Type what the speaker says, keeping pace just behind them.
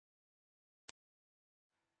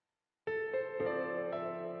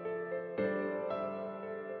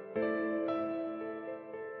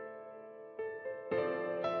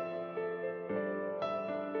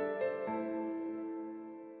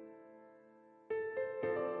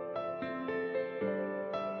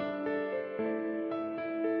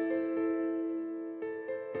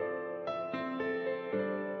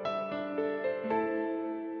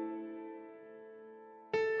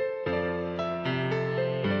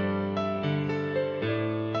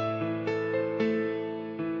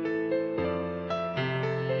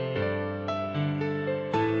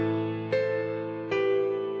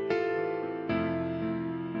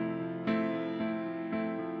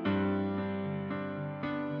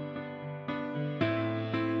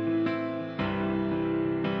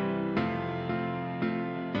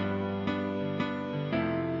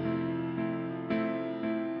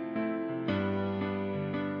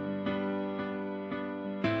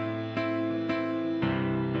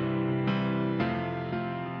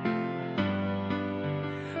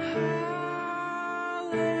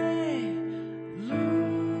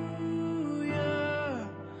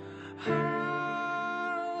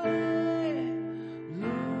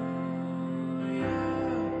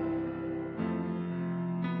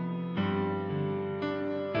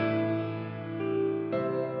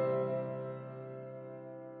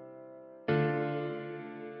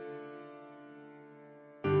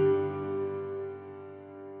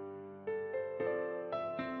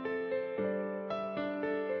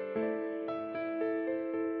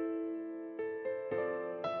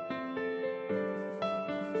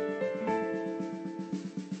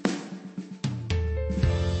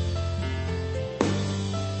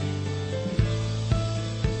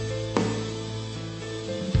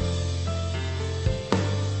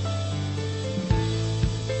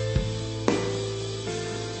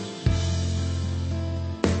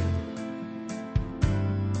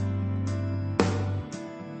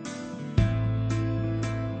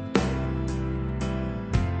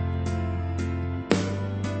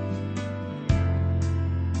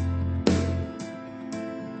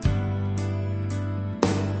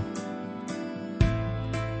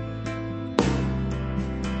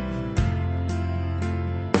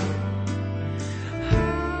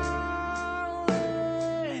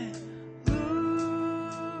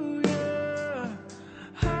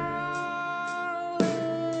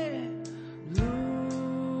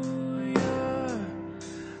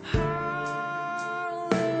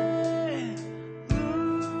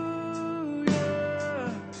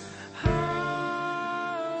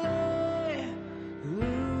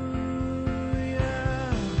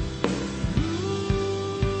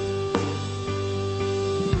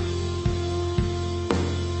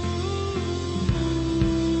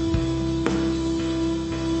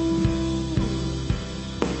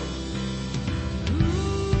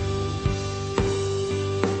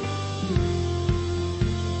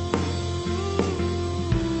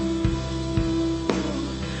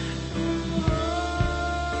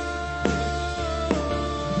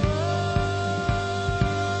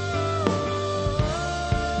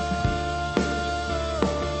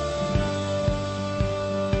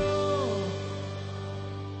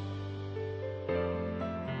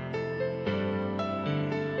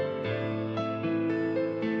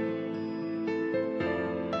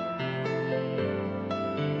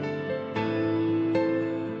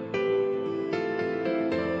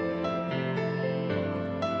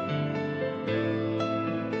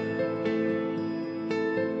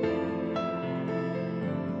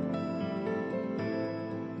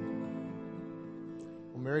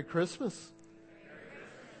Merry Christmas.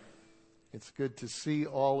 It's good to see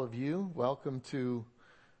all of you. Welcome to,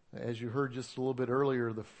 as you heard just a little bit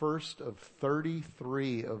earlier, the first of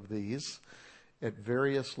 33 of these at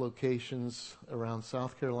various locations around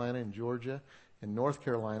South Carolina and Georgia and North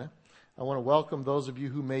Carolina. I want to welcome those of you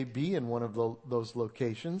who may be in one of those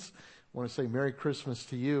locations. I want to say Merry Christmas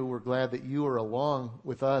to you. We're glad that you are along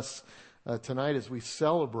with us tonight as we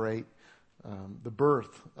celebrate the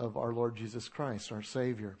birth of our Lord Jesus Christ, our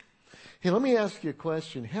Savior. Hey, let me ask you a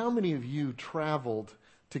question. How many of you traveled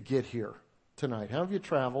to get here tonight? How many of you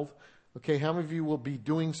traveled? Okay, how many of you will be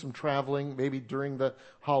doing some traveling, maybe during the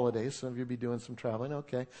holidays? Some of you will be doing some traveling,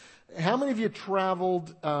 okay. How many of you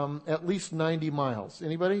traveled at least 90 miles?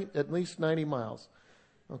 Anybody? At least 90 miles.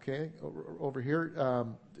 Okay, over here.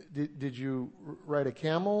 Did you ride a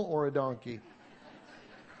camel or a donkey?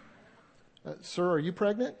 Sir, are you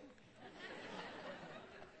pregnant?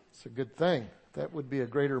 It's a good thing. That would be a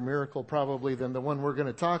greater miracle probably than the one we're going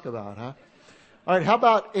to talk about, huh? All right, how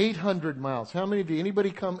about 800 miles? How many of you,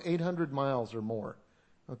 anybody come 800 miles or more?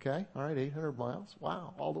 Okay, all right, 800 miles.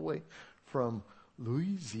 Wow, all the way from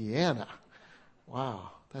Louisiana.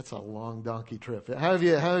 Wow, that's a long donkey trip. How of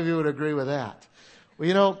you would agree with that? Well,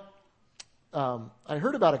 you know, I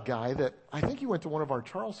heard about a guy that, I think he went to one of our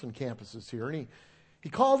Charleston campuses here, and he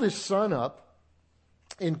called his son up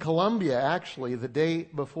in Columbia, actually, the day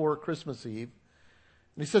before Christmas Eve.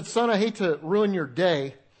 And he said, "Son, I hate to ruin your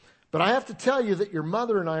day, but I have to tell you that your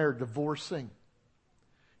mother and I are divorcing."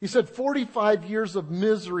 He said, 45 years of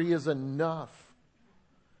misery is enough.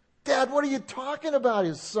 "Dad, what are you talking about?"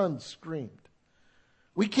 his son screamed.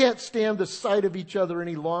 "We can't stand the sight of each other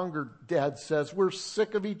any longer," Dad says. "We're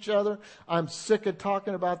sick of each other. I'm sick of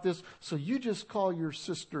talking about this. So you just call your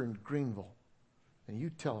sister in Greenville and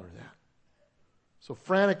you tell her that." So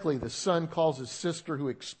frantically, the son calls his sister, who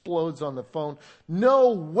explodes on the phone.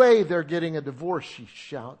 "No way they're getting a divorce," she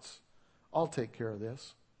shouts. "I'll take care of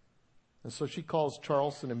this." And so she calls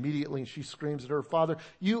Charleston immediately, and she screams at her father,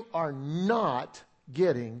 "You are not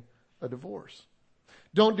getting a divorce.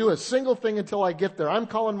 Don't do a single thing until I get there. I'm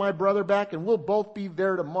calling my brother back, and we'll both be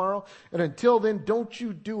there tomorrow. And until then, don't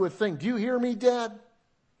you do a thing. Do you hear me, Dad?"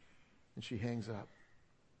 And she hangs up.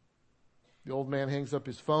 The old man hangs up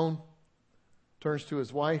his phone, turns to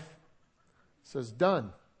his wife, says,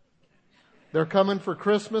 "Done. They're coming for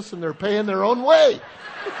Christmas and they're paying their own way."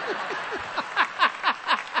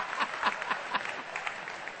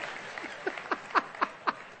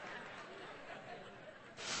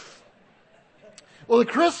 Well, the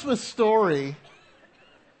Christmas story,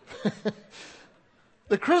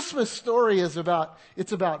 the Christmas story is about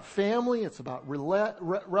family, it's about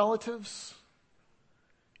relatives,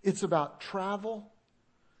 it's about travel.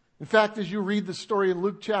 In fact, as you read the story in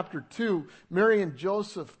Luke chapter 2, Mary and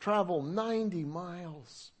Joseph travel 90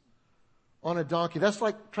 miles on a donkey. That's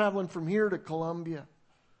like traveling from here to Columbia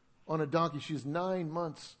on a donkey. She's 9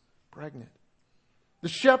 months pregnant. The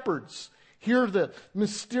shepherds hear the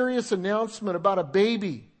mysterious announcement about a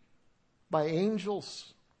baby by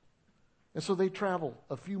angels. And so they travel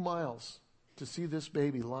a few miles to see this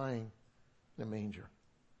baby lying in a manger.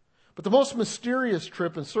 But the most mysterious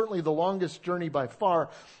trip, and certainly the longest journey by far,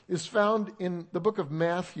 is found in the book of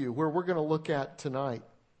Matthew, where we're going to look at tonight.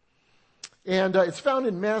 And it's found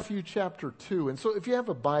in Matthew chapter 2. And so if you have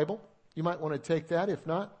a Bible, you might want to take that. If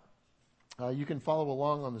not, you can follow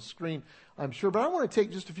along on the screen, I'm sure. But I want to take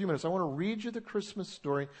just a few minutes. I want to read you the Christmas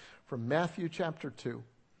story from Matthew chapter 2.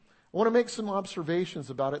 I want to make some observations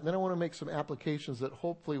about it, and then I want to make some applications that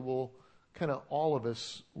hopefully will all of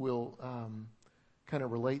us will kind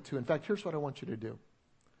of relate to. In fact, here's what I want you to do.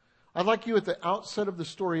 I'd like you at the outset of the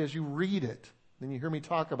story, as you read it, then you hear me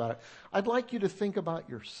talk about it, I'd like you to think about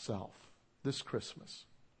yourself this Christmas.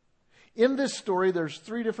 In this story, there's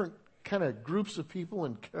 3 different kind of groups of people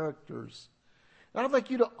and characters. And I'd like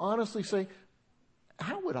you to honestly say,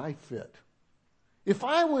 how would I fit? If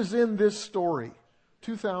I was in this story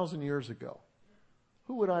 2,000 years ago,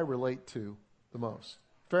 who would I relate to the most?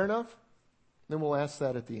 Fair enough? Then we'll ask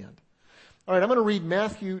that at the end. All right, I'm going to read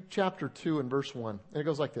Matthew chapter 2 and verse 1. And it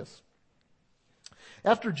goes like this.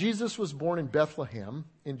 After Jesus was born in Bethlehem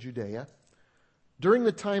in Judea, during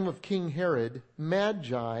the time of King Herod,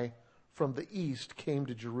 Magi from the east came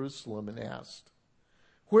to Jerusalem and asked,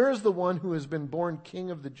 "Where is the one who has been born King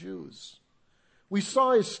of the Jews? We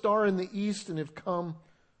saw his star in the east and have come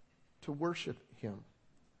to worship him."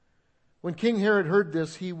 When King Herod heard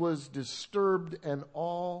this, he was disturbed, and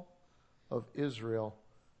all of Israel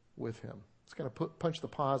with him. Let's kind of punch the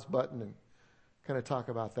pause button and kind of talk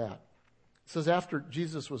about that. It says after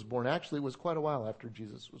Jesus was born. Actually, it was quite a while after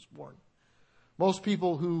Jesus was born. Most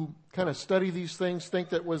people who kind of study these things think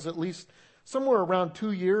that it was at least somewhere around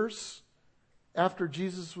 2 years after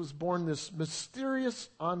Jesus was born, this mysterious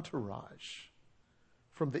entourage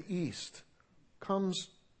from the east comes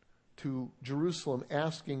to Jerusalem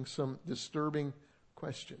asking some disturbing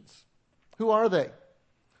questions. Who are they?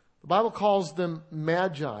 The Bible calls them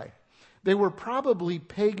magi. They were probably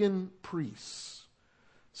pagan priests.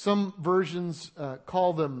 Some versions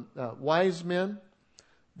call them wise men.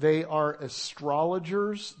 They are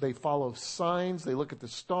astrologers. They follow signs. They look at the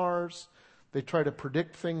stars. They try to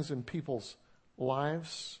predict things in people's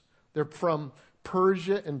lives. They're from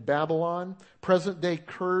Persia and Babylon. Present-day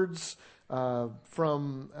Kurds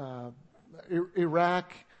from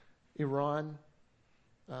Iraq, Iran.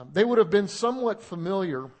 They would have been somewhat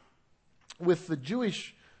familiar with the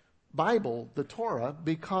Jewish Bible, the Torah,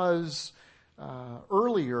 because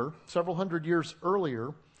earlier, several hundred years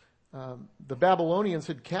earlier, the Babylonians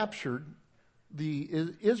had captured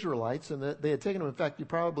the Israelites, and they had taken them. In fact, you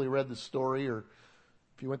probably read the story, or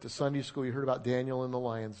if you went to Sunday school, you heard about Daniel in the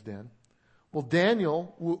lion's den. Well,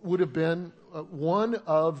 Daniel would have been one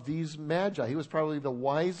of these magi. He was probably the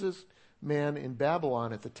wisest man in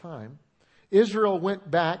Babylon at the time. Israel went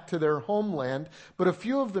back to their homeland, but a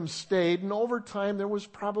few of them stayed, and over time there was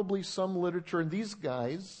probably some literature, and these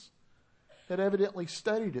guys had evidently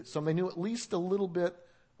studied it. Some they knew at least a little bit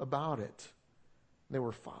about it. They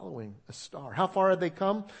were following a star. How far had they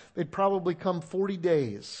come? They'd probably come 40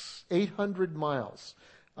 days, 800 miles.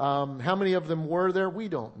 How many of them were there? We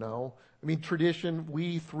don't know. I mean, tradition,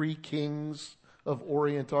 we three kings of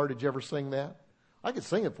Orient are. Did you ever sing that? I could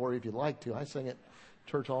sing it for you if you'd like to. I sang it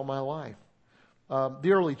in church all my life.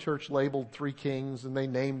 The early church labeled three kings, and they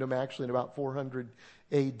named them actually in about 400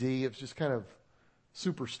 A.D. It was just kind of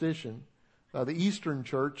superstition. The Eastern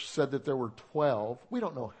Church said that there were 12. We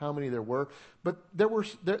don't know how many there were, but there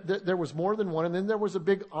was more than one, and then there was a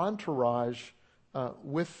big entourage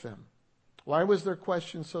with them. Why was their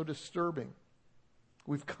question so disturbing?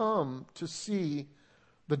 We've come to see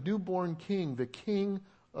the newborn king, the king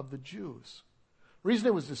of the Jews. The reason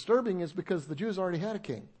it was disturbing is because the Jews already had a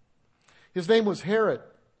king. His name was Herod.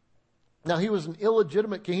 Now, he was an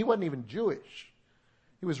illegitimate king. He wasn't even Jewish.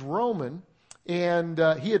 He was Roman, and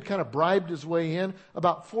he had kind of bribed his way in.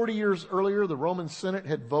 About 40 years earlier, the Roman Senate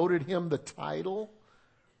had voted him the title,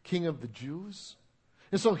 King of the Jews.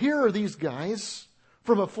 And so here are these guys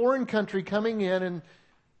from a foreign country coming in and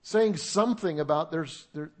saying something about there's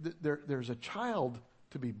a child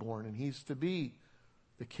to be born, and he's to be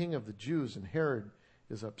the King of the Jews, and Herod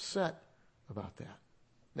is upset about that.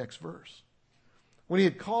 Next verse. When he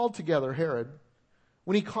had called together Herod,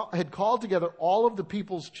 when he had called together all of the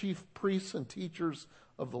people's chief priests and teachers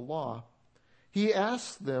of the law, he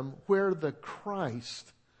asked them where the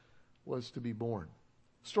Christ was to be born.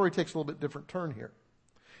 The story takes a little bit different turn here.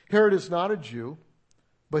 Herod is not a Jew,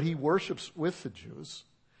 but he worships with the Jews.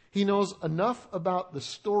 He knows enough about the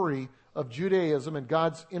story of Judaism and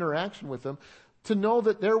God's interaction with them to know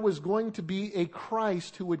that there was going to be a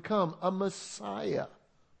Christ who would come, a Messiah,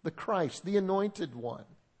 the Christ, the anointed one,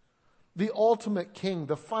 the ultimate king,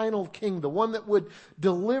 the final king, the one that would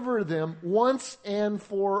deliver them once and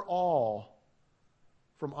for all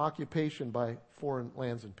from occupation by foreign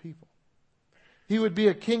lands and people. He would be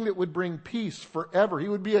a king that would bring peace forever. He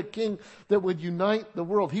would be a king that would unite the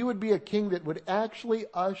world. He would be a king that would actually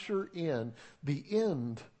usher in the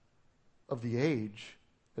end of the age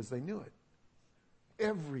as they knew it.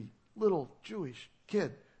 Every little Jewish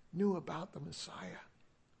kid knew about the Messiah.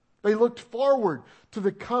 They looked forward to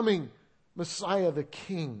the coming Messiah, the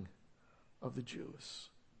King of the Jews.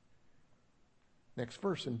 Next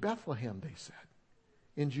verse, in Bethlehem, they said.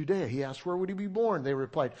 In Judea, he asked, where would he be born? They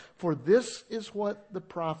replied, for this is what the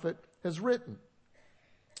prophet has written.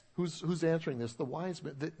 Who's answering this? The wise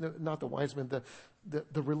men, not the wise men,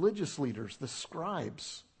 the religious leaders, the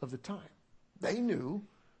scribes of the time. They knew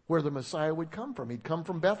where the Messiah would come from. He'd come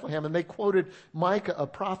from Bethlehem. And they quoted Micah, a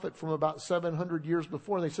prophet from about 700 years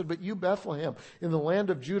before. And they said, but you, Bethlehem, in the land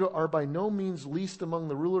of Judah, are by no means least among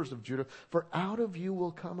the rulers of Judah. For out of you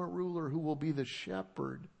will come a ruler who will be the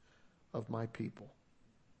shepherd of my people.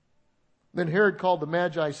 Then Herod called the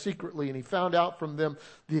Magi secretly, and he found out from them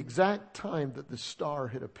the exact time that the star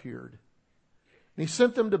had appeared. And he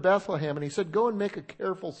sent them to Bethlehem, and he said, go and make a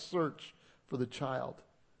careful search for the child.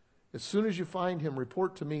 As soon as you find him,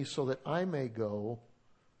 report to me so that I may go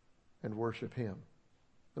and worship him.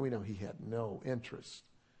 And we know he had no interest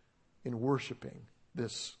in worshiping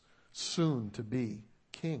this soon-to-be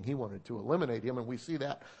king. He wanted to eliminate him, and we see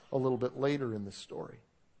that a little bit later in the story.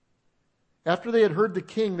 After they had heard the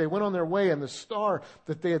king, they went on their way, and the star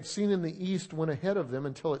that they had seen in the east went ahead of them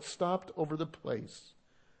until it stopped over the place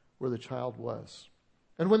where the child was.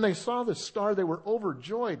 And when they saw the star, they were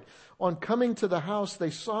overjoyed. On coming to the house, they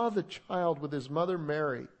saw the child with his mother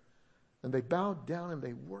Mary, and they bowed down and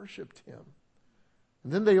they worshipped him.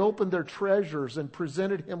 And then they opened their treasures and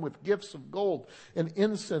presented him with gifts of gold and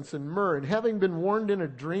incense and myrrh. And having been warned in a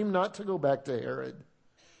dream not to go back to Herod,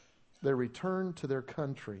 they returned to their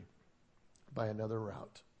country by another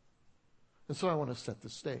route. And so I want to set the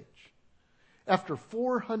stage. After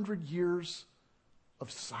 400 years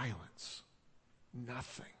of silence,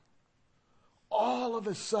 nothing, all of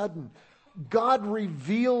a sudden, God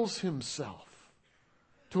reveals himself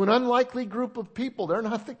to an unlikely group of people. They're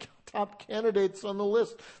not the top candidates on the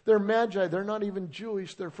list. They're magi. They're not even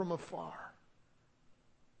Jewish. They're from afar.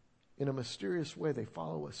 In a mysterious way, they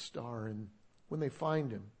follow a star, and when they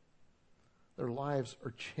find him, their lives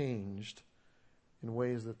are changed in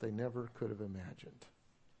ways that they never could have imagined.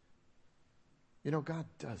 You know, God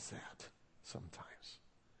does that sometimes.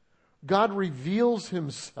 God reveals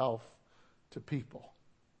himself to people,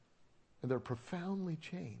 and they're profoundly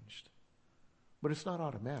changed. But it's not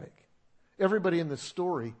automatic. Everybody in this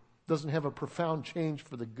story doesn't have a profound change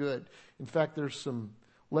for the good. In fact, there's some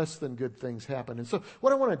less than good things happen. And so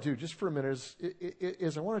what I want to do just for a minute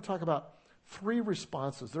is I want to talk about three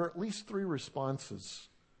responses. There are at least three responses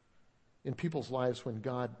in people's lives when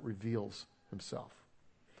God reveals himself.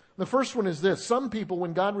 The first one is this. Some people,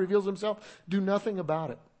 when God reveals himself, do nothing about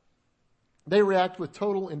it. They react with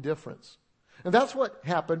total indifference. And that's what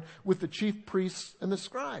happened with the chief priests and the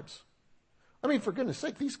scribes. I mean, for goodness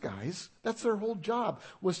sake, these guys, that's their whole job,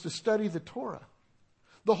 was to study the Torah.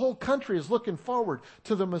 The whole country is looking forward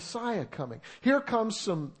to the Messiah coming. Here comes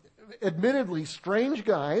some admittedly strange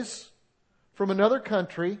guys from another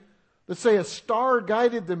country that say a star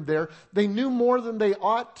guided them there. They knew more than they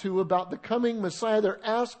ought to about the coming Messiah. They're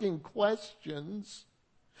asking questions.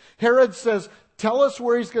 Herod says, tell us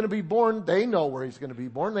where he's going to be born. They know where he's going to be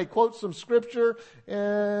born. They quote some scripture,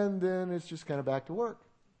 and then it's just kind of back to work.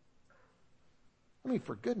 I mean,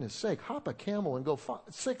 for goodness sake, hop a camel and go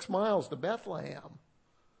 6 miles to Bethlehem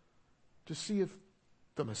to see if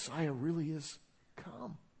the Messiah really is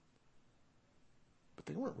come. But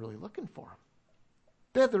they weren't really looking for him.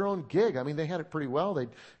 They had their own gig. I mean, they had it pretty well. They'd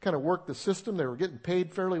kind of worked the system. They were getting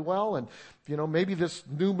paid fairly well. And, you know, maybe this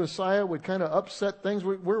new Messiah would kind of upset things.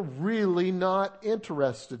 We're really not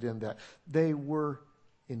interested in that. They were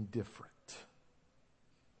indifferent.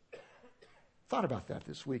 Thought about that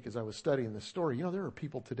this week as I was studying this story. You know, there are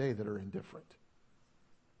people today that are indifferent.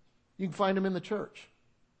 You can find them in the church.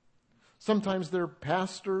 Sometimes they're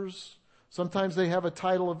pastors. Sometimes they have a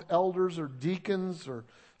title of elders or deacons or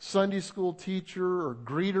Sunday school teacher or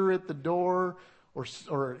greeter at the door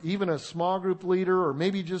or even a small group leader or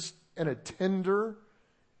maybe just an attender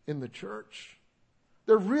in the church.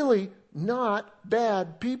 They're really not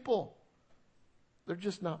bad people. They're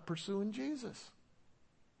just not pursuing Jesus.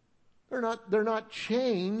 They're not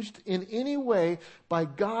changed in any way by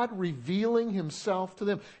God revealing himself to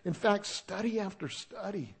them. In fact, study after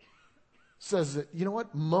study says that, you know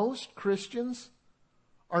what? Most Christians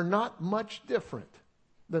are not much different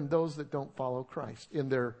than those that don't follow Christ in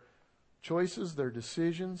their choices, their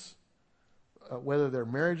decisions, whether their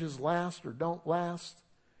marriages last or don't last,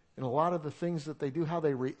 and a lot of the things that they do, how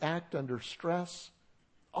they react under stress,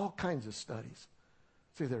 all kinds of studies.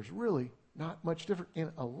 See, there's really not much different in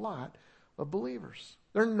a lot of believers.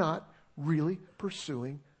 They're not really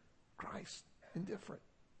pursuing Christ. Indifferent.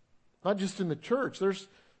 Not just in the church. There's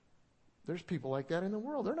people like that in the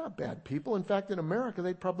world. They're not bad people. In fact, in America,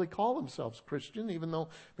 they'd probably call themselves Christian, even though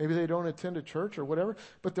maybe they don't attend a church or whatever.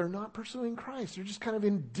 But they're not pursuing Christ. They're just kind of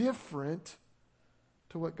indifferent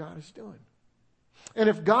to what God is doing. And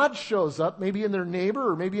if God shows up, maybe in their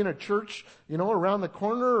neighbor or maybe in a church, you know, around the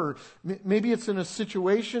corner, or maybe it's in a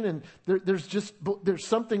situation and there's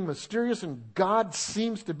something mysterious and God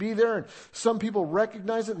seems to be there and some people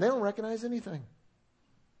recognize it and they don't recognize anything.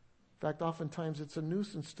 In fact, oftentimes it's a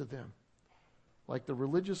nuisance to them. Like the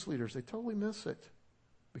religious leaders, they totally miss it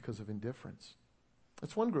because of indifference.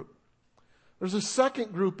 That's one group. There's a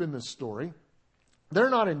second group in this story. They're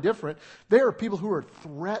not indifferent. They are people who are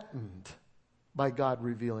threatened by God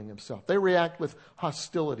revealing himself. They react with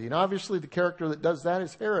hostility. And obviously the character that does that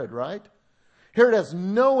is Herod, right? Herod has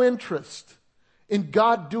no interest in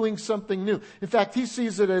God doing something new. In fact, he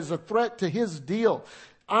sees it as a threat to his deal.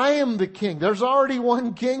 I am the king. There's already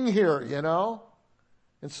one king here, you know?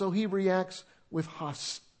 And so he reacts with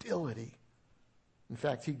hostility. In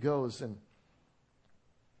fact, he goes and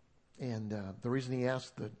the reason he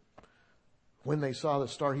asked when they saw the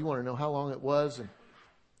star. He wanted to know how long it was. And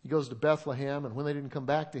he goes to Bethlehem. And when they didn't come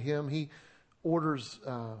back to him, he orders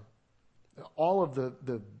all of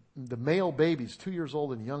the male babies, 2 years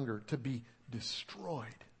old and younger, to be destroyed.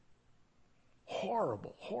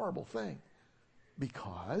 Horrible, horrible thing.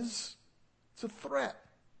 Because it's a threat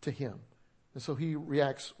to him. And so he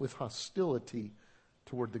reacts with hostility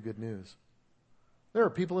toward the good news. There are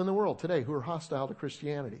people in the world today who are hostile to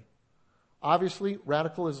Christianity. Obviously,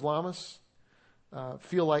 radical Islamists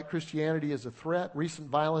feel like Christianity is a threat. Recent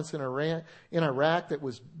violence in Iraq that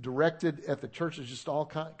was directed at the churches, just all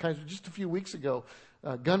kinds of. Just a few weeks ago,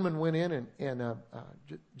 gunmen went in and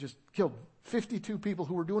just killed 52 people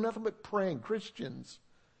who were doing nothing but praying, Christians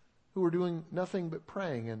who were doing nothing but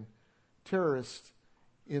praying, and terrorists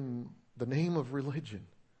in the name of religion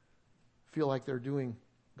feel like they're doing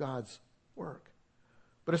God's work.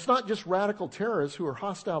 But it's not just radical terrorists who are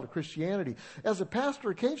hostile to Christianity. As a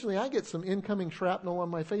pastor, occasionally I get some incoming shrapnel on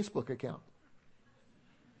my Facebook account.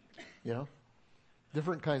 You know,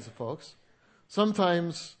 different kinds of folks.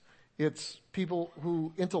 Sometimes it's people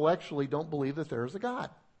who intellectually don't believe that there is a God.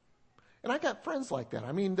 And I got friends like that.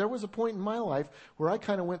 I mean, there was a point in my life where I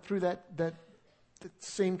kind of went through that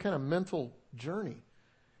same kind of mental journey.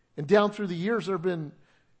 And down through the years, there have been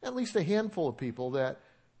at least a handful of people that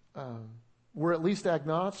were at least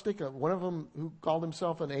agnostic. One of them who called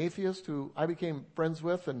himself an atheist, who I became friends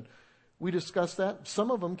with, and we discussed that.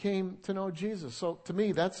 Some of them came to know Jesus. So to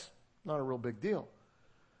me, that's not a real big deal.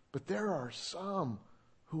 But there are some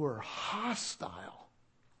who are hostile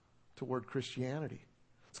toward Christianity.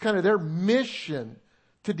 It's kind of their mission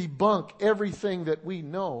to debunk everything that we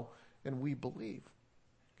know and we believe.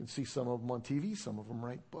 You can see some of them on TV, some of them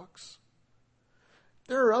write books.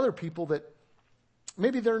 There are other people that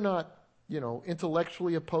maybe they're not,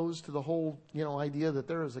 intellectually opposed to the whole, idea that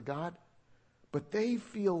there is a God, but they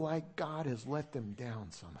feel like God has let them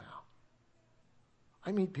down somehow.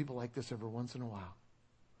 I meet people like this every once in a while.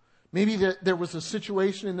 Maybe there was a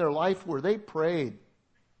situation in their life where they prayed.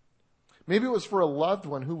 Maybe it was for a loved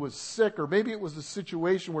one who was sick, or maybe it was a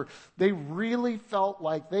situation where they really felt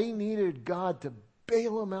like they needed God to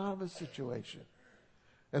bail them out of a situation.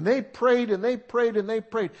 And they prayed and they prayed and they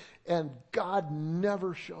prayed, and God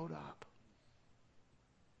never showed up.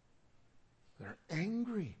 They're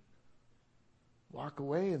angry. Walk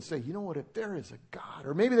away and say, you know what, if there is a God.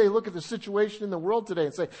 Or maybe they look at the situation in the world today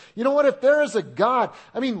and say, you know what, if there is a God,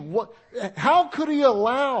 how could he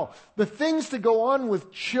allow the things to go on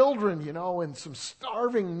with children, and some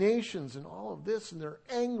starving nations and all of this, and they're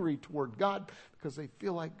angry toward God because they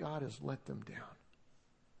feel like God has let them down.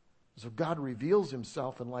 So God reveals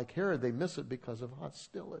himself, and like Herod, they miss it because of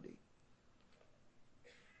hostility.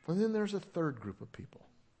 And then there's a third group of people.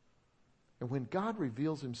 And when God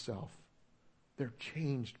reveals himself, they're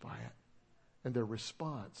changed by it. And their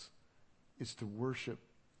response is to worship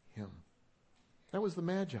him. That was the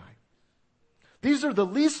Magi. These are the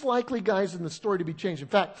least likely guys in the story to be changed. In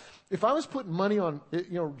fact, if I was putting money on,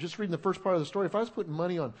 just reading the first part of the story, if I was putting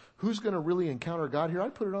money on who's going to really encounter God here,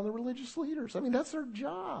 I'd put it on the religious leaders. That's their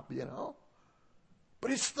job, But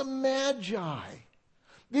it's the Magi.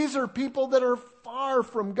 These are people that are far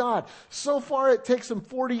from God. So far, it takes them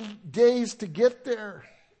 40 days to get there.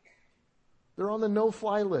 They're on the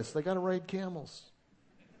no-fly list. They got to ride camels.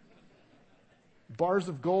 Bars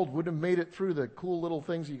of gold wouldn't have made it through the cool little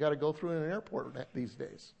things you got to go through in an airport these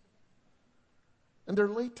days. And they're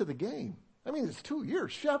late to the game. It's 2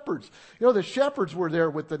 years. Shepherds. The shepherds were there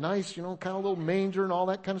with the nice, kind of little manger and all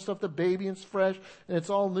that kind of stuff. The baby, and it's fresh, and it's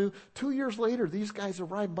all new. 2 years later, these guys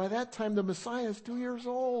arrived. By that time, the Messiah is 2 years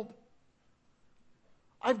old.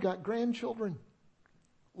 I've got grandchildren.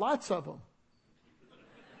 Lots of them.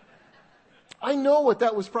 I know what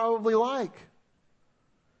that was probably like.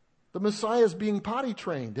 The Messiah is being potty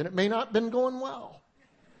trained, and it may not have been going well.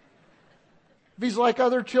 If he's like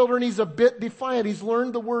other children, he's a bit defiant. He's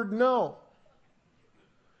learned the word no.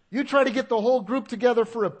 You try to get the whole group together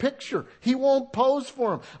for a picture, he won't pose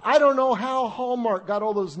for them. I don't know how Hallmark got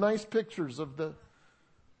all those nice pictures of the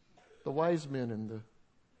wise men and the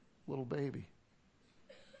little baby.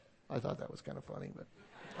 I thought that was kind of funny, but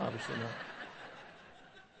obviously not.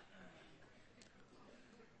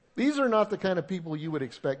 These are not the kind of people you would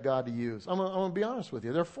expect God to use. I'm going to be honest with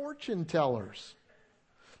you. They're fortune tellers.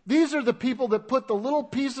 These are the people that put the little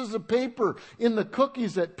pieces of paper in the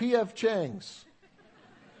cookies at P.F. Chang's.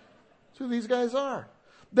 That's who these guys are.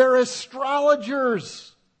 They're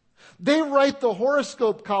astrologers. They write the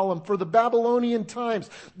horoscope column for the Babylonian Times.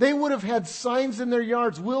 They would have had signs in their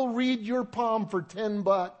yards, "We'll read your palm for $10."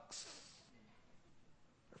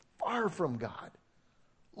 They're far from God.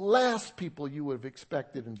 Last people you would have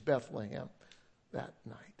expected in Bethlehem that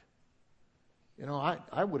night. You know,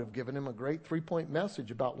 I would have given him a great 3-point message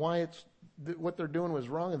about why what they're doing was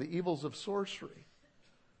wrong and the evils of sorcery.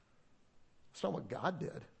 That's not what God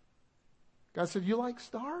did. God said, you like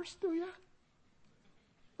stars, do you?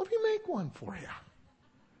 Let me make one for you.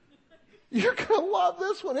 You're going to love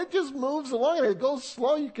this one. It just moves along and it goes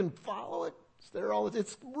slow. You can follow it. It's there all the time.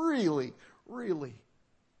 It's really, really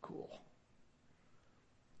cool.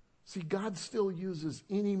 See, God still uses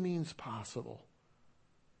any means possible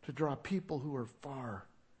to draw people who are far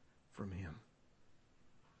from Him.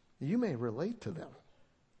 You may relate to them.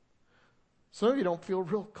 Some of you don't feel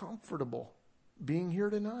real comfortable being here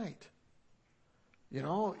tonight. You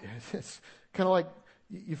know, it's kind of like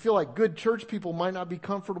you feel like good church people might not be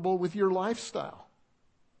comfortable with your lifestyle.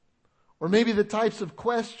 Or maybe the types of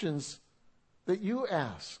questions that you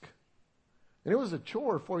ask. And it was a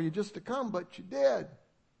chore for you just to come, but you did.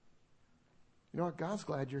 You know what? God's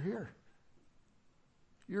glad you're here.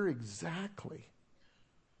 You're exactly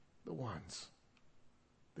the ones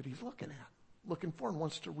that He's looking for and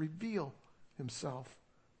wants to reveal Himself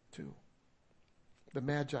to. The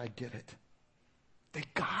Magi get it. They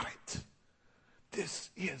got it. This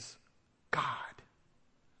is God.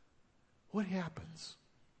 What happens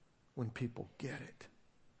when people get it?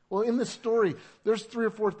 Well, in this story, there's 3 or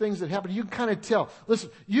 4 things that happen. You can kind of tell. Listen,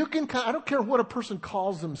 I don't care what a person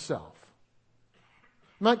calls himself.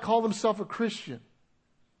 Might call themselves a Christian.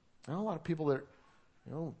 I know a lot of people that,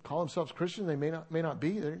 call themselves Christian. They may not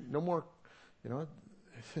be. They're no more,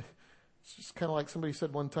 It's just kind of like somebody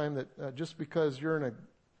said one time that just because you're in a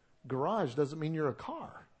garage doesn't mean you're a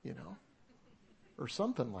car, or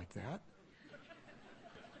something like that.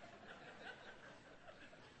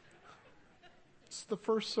 It's the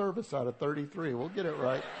first service out of 33. We'll get it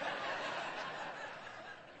right.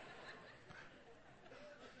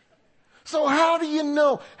 So how do you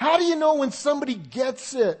know? How do you know when somebody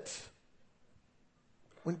gets it?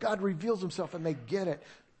 When God reveals Himself and they get it,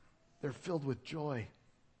 they're filled with joy.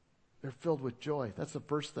 They're filled with joy. That's the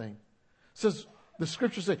first thing. It says, the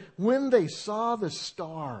scriptures say, when they saw the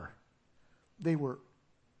star, they were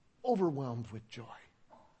overwhelmed with joy.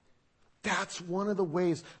 That's one of the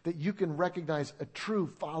ways that you can recognize a true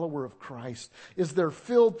follower of Christ, is they're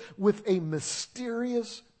filled with a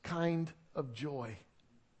mysterious kind of joy.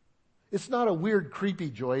 It's not a weird, creepy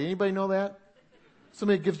joy. Anybody know that?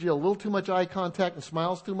 Somebody gives you a little too much eye contact and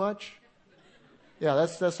smiles too much? Yeah,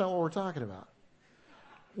 that's not what we're talking about.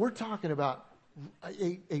 We're talking about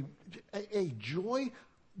a joy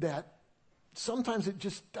that sometimes it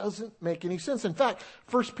just doesn't make any sense. In fact,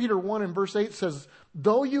 1 Peter 1 and verse 8 says,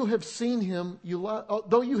 though you have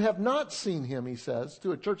not seen Him, he says,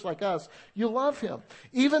 to a church like us, you love Him.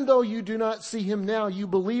 Even though you do not see Him now, you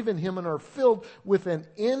believe in Him and are filled with an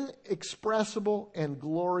inexpressible and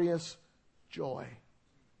glorious joy.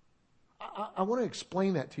 I want to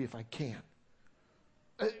explain that to you if I can.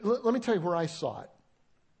 Let me tell you where I saw it.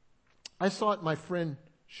 I saw it in my friend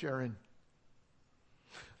Sharon.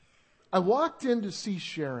 I walked in to see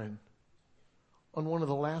Sharon on one of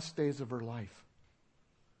the last days of her life.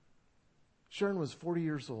 Sharon was 40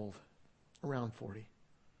 years old, around 40.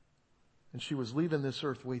 And she was leaving this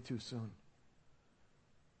earth way too soon.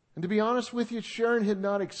 And to be honest with you, Sharon had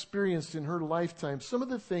not experienced in her lifetime some of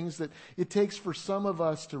the things that it takes for some of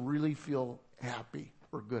us to really feel happy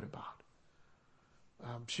or good about.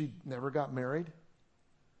 She never got married.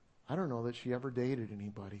 I don't know that she ever dated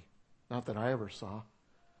anybody. Not that I ever saw.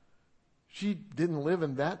 She didn't live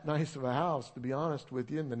in that nice of a house, to be honest with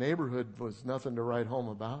you, and the neighborhood was nothing to write home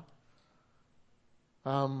about.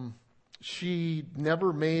 She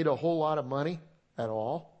never made a whole lot of money at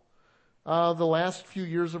all. The last few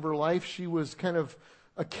years of her life, she was kind of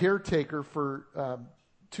a caretaker for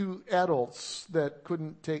 2 adults that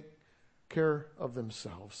couldn't take care of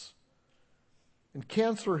themselves. And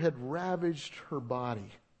cancer had ravaged her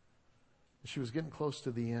body. She was getting close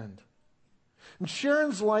to the end. And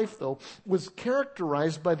Sharon's life, though, was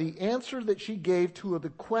characterized by the answer that she gave to the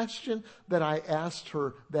question that I asked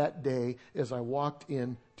her that day as I walked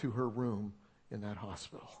into her room in that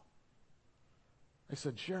hospital. I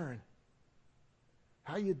said, Sharon,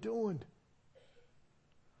 how you doing?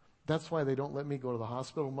 That's why they don't let me go to the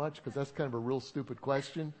hospital much, because that's kind of a real stupid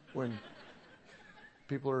question when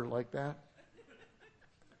people are like that.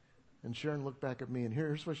 And Sharon looked back at me, and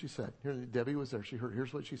here's what she said. Here, Debbie was there. She heard.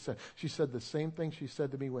 Here's what she said. She said the same thing she said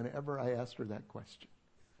to me whenever I asked her that question.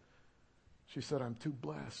 She said, I'm too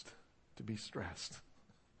blessed to be stressed.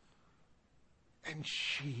 And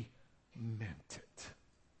she meant it.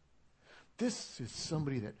 This is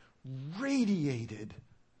somebody that radiated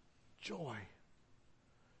joy.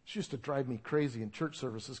 She used to drive me crazy in church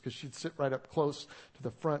services because she'd sit right up close to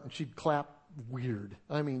the front and she'd clap weird.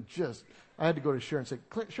 I mean, I had to go to Sharon and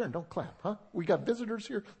say, Sharon, don't clap, huh? We got visitors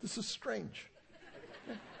here. This is strange.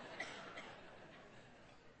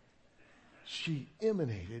 She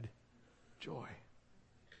emanated joy.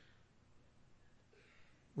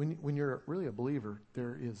 When you're really a believer,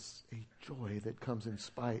 there is a joy that comes in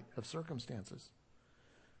spite of circumstances.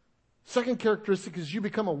 Second characteristic is you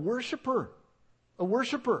become a worshiper. A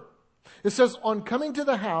worshiper. It says, on coming to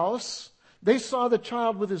the house, they saw the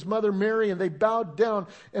child with his mother Mary, and they bowed down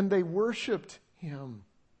and they worshiped him.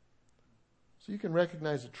 So you can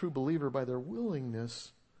recognize a true believer by their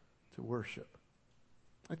willingness to worship.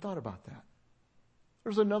 I thought about that.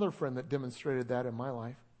 There's another friend that demonstrated that in my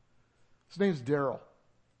life. His name's Daryl.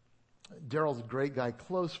 Daryl's a great guy,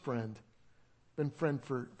 close friend. Been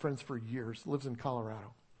friends for years. Lives in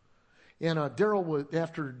Colorado. And Daryl,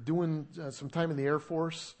 after doing some time in the Air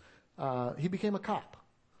Force, he became a cop.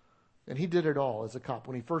 And he did it all as a cop.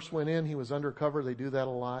 When he first went in, he was undercover. They do that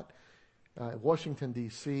a lot. Washington,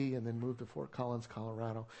 D.C., and then moved to Fort Collins,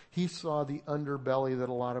 Colorado. He saw the underbelly that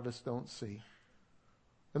a lot of us don't see.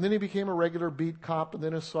 And then he became a regular beat cop, and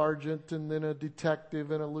then a sergeant, and then a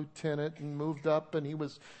detective, and a lieutenant, and moved up, and he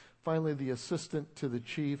was finally the assistant to the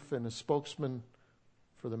chief and a spokesman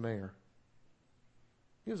for the mayor.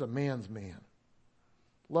 He was a man's man.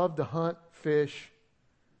 Loved to hunt, fish.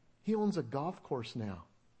 He owns a golf course now.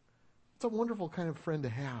 It's a wonderful kind of friend to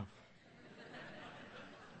have.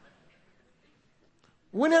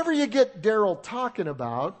 Whenever you get Daryl talking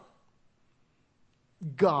about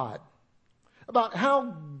God, about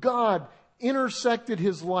how God intersected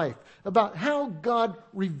his life, about how God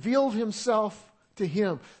revealed himself to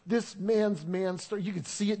him, this man's man start. You can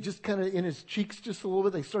see it just kind of in his cheeks just a little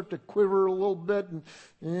bit. They start to quiver a little bit,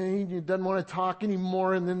 and he doesn't want to talk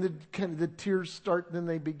anymore. And then the tears start, and then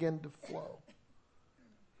they begin to flow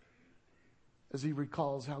as he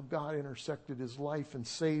recalls how God intersected his life and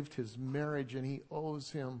saved his marriage, and he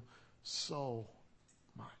owes him so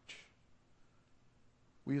much.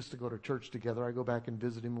 We used to go to church together. I go back and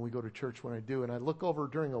visit him, and we go to church when I do. And I look over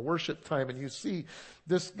during a worship time, and you see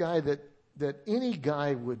this guy that any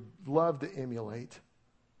guy would love to emulate.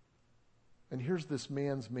 And here's this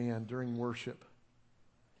man's man during worship.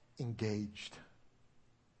 Engaged.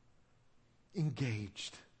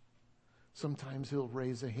 Engaged. Sometimes he'll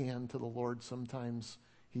raise a hand to the Lord. Sometimes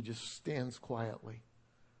he just stands quietly.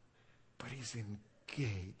 But he's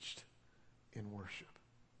engaged in worship.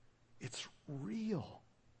 It's real.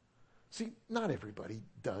 See, not everybody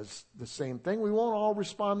does the same thing. We won't all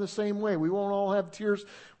respond the same way. We won't all have tears.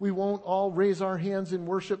 We won't all raise our hands in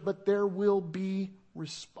worship, but there will be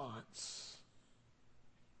response.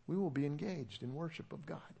 We will be engaged in worship of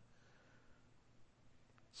God.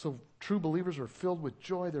 So true believers are filled with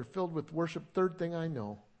joy. They're filled with worship. Third thing I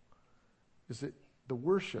know is that the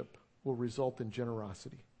worship will result in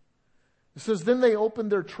generosity. It says, then they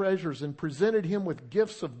opened their treasures and presented him with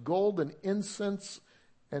gifts of gold and incense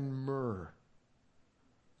and myrrh.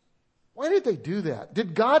 Why did they do that?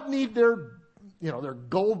 Did God need their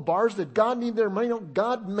gold bars? Did God need their money? No,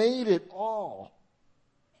 God made it all.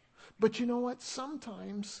 But you know what?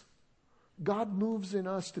 Sometimes God moves in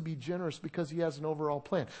us to be generous because he has an overall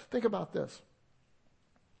plan. Think about this.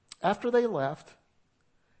 After they left,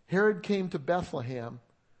 Herod came to Bethlehem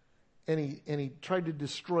and he tried to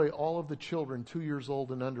destroy all of the children 2 years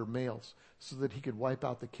old and under, males, so that he could wipe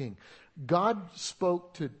out the king. God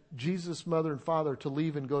spoke to Jesus' mother and father to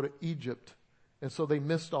leave and go to Egypt. And so they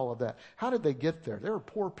missed all of that. How did they get there? They were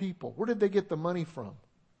poor people. Where did they get the money from?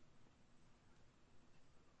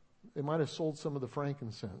 They might have sold some of the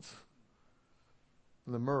frankincense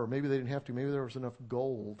and the myrrh. Maybe they didn't have to. Maybe there was enough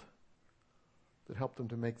gold that helped them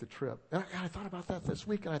to make the trip. And I thought about that this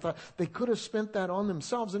week, and I thought they could have spent that on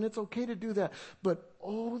themselves, and it's okay to do that. But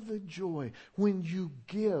oh, the joy when you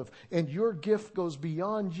give, and your gift goes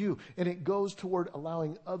beyond you, and it goes toward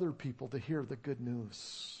allowing other people to hear the good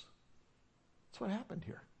news. That's what happened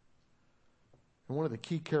here. And one of the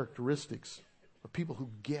key characteristics of people who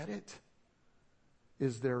get it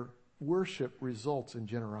is their worship results in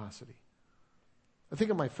generosity. I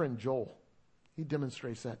think of my friend Joel. He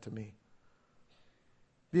demonstrates that to me.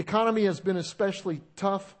 The economy has been especially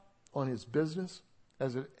tough on his business,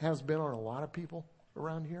 as it has been on a lot of people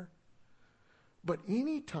around here. But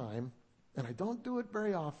any time, and I don't do it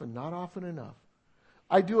very often, not often enough,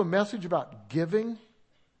 I do a message about giving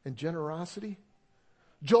and generosity.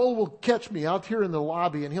 Joel will catch me out here in the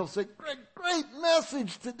lobby and he'll say, great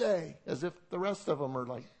message today, as if the rest of them are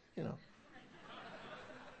like,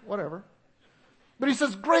 whatever. But he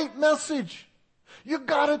says, great message. You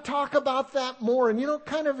got to talk about that more. And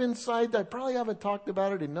kind of inside, I probably haven't talked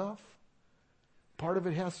about it enough. Part of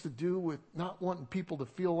it has to do with not wanting people to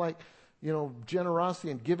feel like,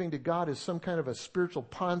 generosity and giving to God is some kind of a spiritual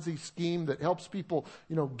Ponzi scheme that helps people,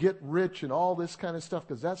 get rich and all this kind of stuff,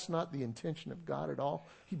 because that's not the intention of God at all.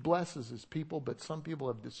 He blesses His people, but some people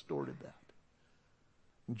have distorted that.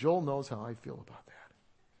 And Joel knows how I feel about that.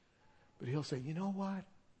 But he'll say, you know what?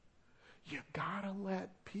 You got to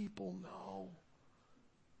let people know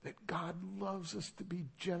that God loves us to be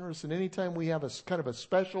generous. And anytime we have a kind of a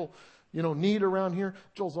special need around here,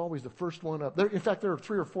 Joel's always the first one up. In fact, there are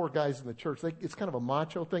 3 or 4 guys in the church. It's kind of a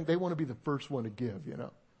macho thing. They want to be the first one to give,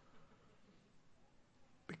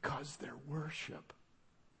 because their worship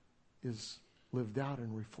is lived out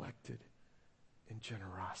and reflected in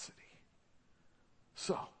generosity.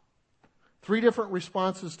 So, 3 different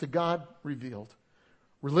responses to God revealed.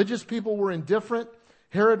 Religious people were indifferent.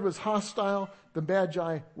 Herod was hostile. The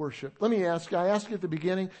Magi worshiped. Let me ask you, I asked you at the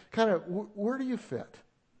beginning, kind of, where do you fit?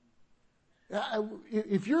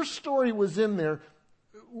 If your story was in there,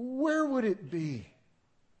 where would it be?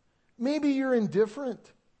 Maybe you're indifferent.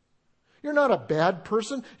 You're not a bad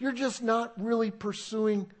person. You're just not really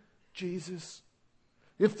pursuing Jesus.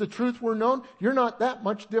 If the truth were known, you're not that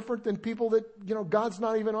much different than people that, God's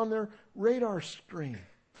not even on their radar screen.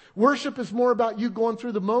 Worship is more about you going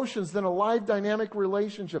through the motions than a live, dynamic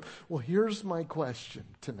relationship. Well, here's my question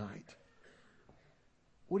tonight.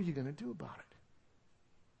 What are you going to do about it?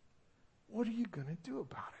 What are you going to do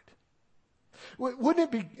about it?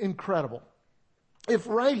 Wouldn't it be incredible if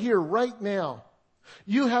right here, right now,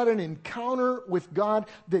 you had an encounter with God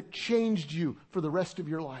that changed you for the rest of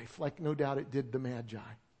your life, like no doubt it did the Magi?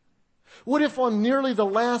 What if on nearly the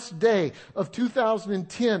last day of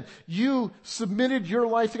 2010, you submitted your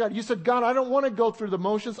life to God? You said, God, I don't want to go through the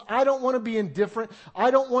motions. I don't want to be indifferent.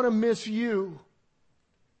 I don't want to miss you.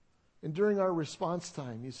 And during our response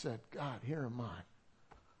time, you said, God, here am I.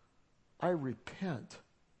 I repent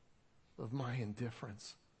of my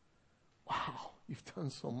indifference. Wow, you've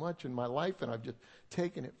done so much in my life, and I've just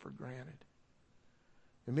taken it for granted.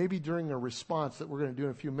 And maybe during a response that we're going to do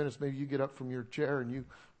in a few minutes, maybe you get up from your chair and you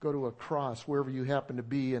go to a cross wherever you happen to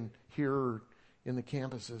be, and here or in the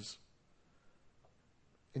campuses,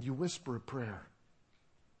 and you whisper a prayer.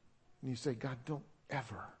 And you say, God, don't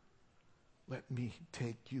ever let me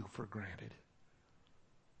take you for granted.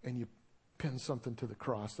 And you pin something to the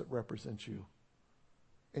cross that represents you.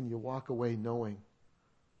 And you walk away knowing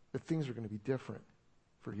that things are going to be different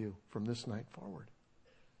for you from this night forward.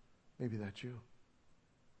 Maybe that's you.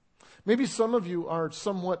 Maybe some of you are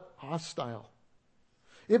somewhat hostile.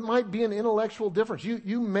 It might be an intellectual difference.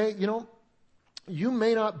 You may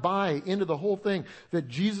not buy into the whole thing that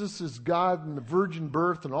Jesus is God and the virgin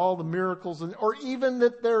birth and all the miracles, or even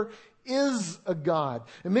that there is a God.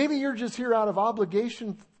 And maybe you're just here out of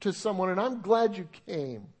obligation to someone, and I'm glad you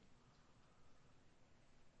came.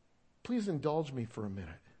 Please indulge me for a minute.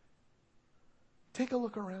 Take a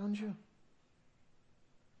look around you.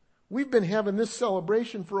 We've been having this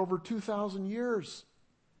celebration for over 2,000 years.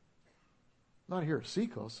 Not here at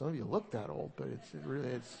Seacoast. Some of you look that old, but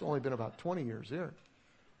it's only been about 20 years here.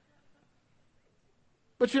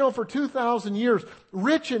 But for 2,000 years,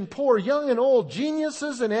 rich and poor, young and old,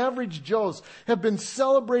 geniuses and average Joes have been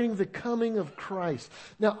celebrating the coming of Christ.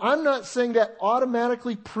 Now, I'm not saying that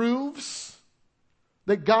automatically proves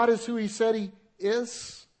that God is who He said He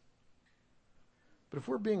is. But if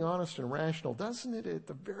we're being honest and rational, doesn't it at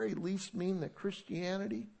the very least mean that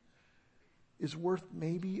Christianity is worth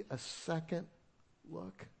maybe a second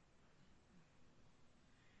look?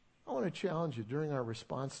 I want to challenge you during our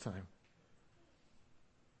response time.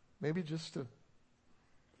 Maybe just to,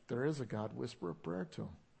 if there is a God, whisper a prayer to Him.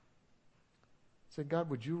 Say, God,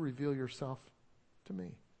 would you reveal yourself to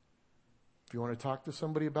me? If you want to talk to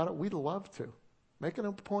somebody about it, we'd love to. Make an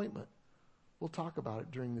appointment. We'll talk about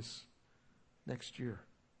it during this next year.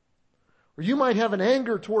 Or you might have an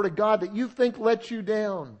anger toward a God that you think lets you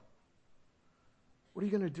down. What are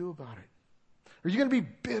you going to do about it? Are you going to be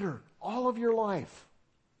bitter all of your life?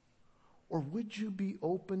 Or would you be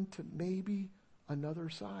open to maybe another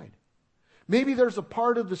side? Maybe there's a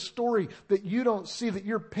part of the story that you don't see, that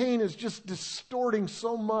your pain is just distorting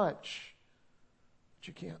so much that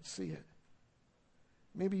you can't see it.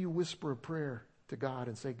 Maybe you whisper a prayer to God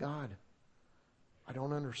and say, God, I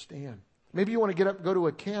don't understand. Maybe you want to get up and go to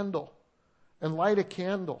a candle and light a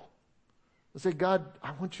candle and say, God,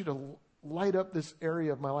 I want you to light up this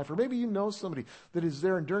area of my life. Or maybe you know somebody that is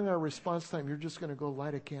there, and during our response time, you're just going to go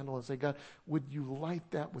light a candle and say, God, would you light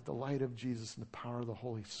that with the light of Jesus and the power of the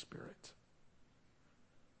Holy Spirit?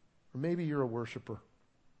 Or maybe you're a worshiper.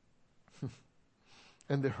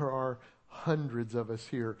 And there are hundreds of us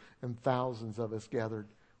here and thousands of us gathered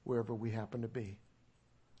wherever we happen to be.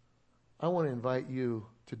 I want to invite you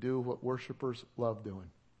to do what worshipers love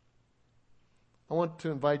doing. I want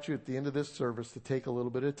to invite you at the end of this service to take a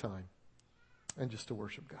little bit of time and just to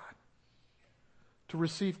worship God. To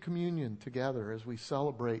receive communion together as we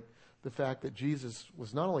celebrate the fact that Jesus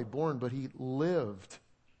was not only born, but he lived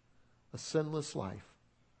a sinless life.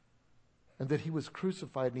 And that he was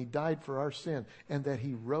crucified and he died for our sin. And that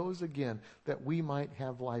he rose again that we might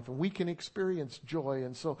have life. And we can experience joy.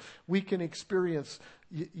 And so we can experience,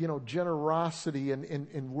 generosity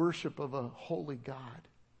and worship of a holy God.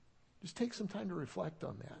 Just take some time to reflect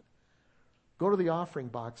on that. Go to the offering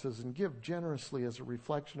boxes and give generously as a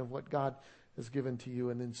reflection of what God has given to you.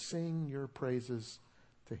 And then sing your praises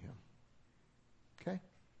to him. Okay?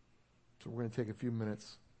 So we're going to take a few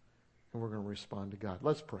minutes. And we're going to respond to God.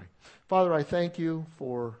 Let's pray. Father, I thank you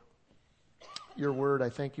for your word. I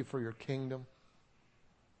thank you for your kingdom.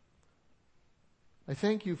 I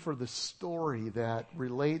thank you for the story that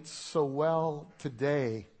relates so well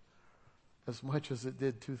today as much as it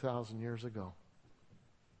did 2,000 years ago.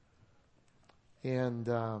 And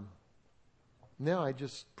now I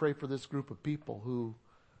just pray for this group of people who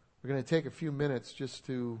are going to take a few minutes just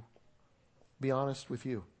to be honest with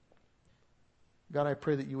you. God, I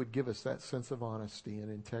pray that you would give us that sense of honesty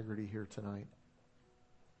and integrity here tonight.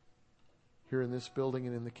 Here in this building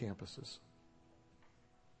and in the campuses.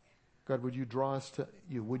 God, would you draw us to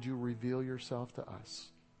you? Would you reveal yourself to us?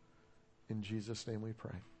 In Jesus' name we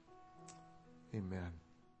pray. Amen.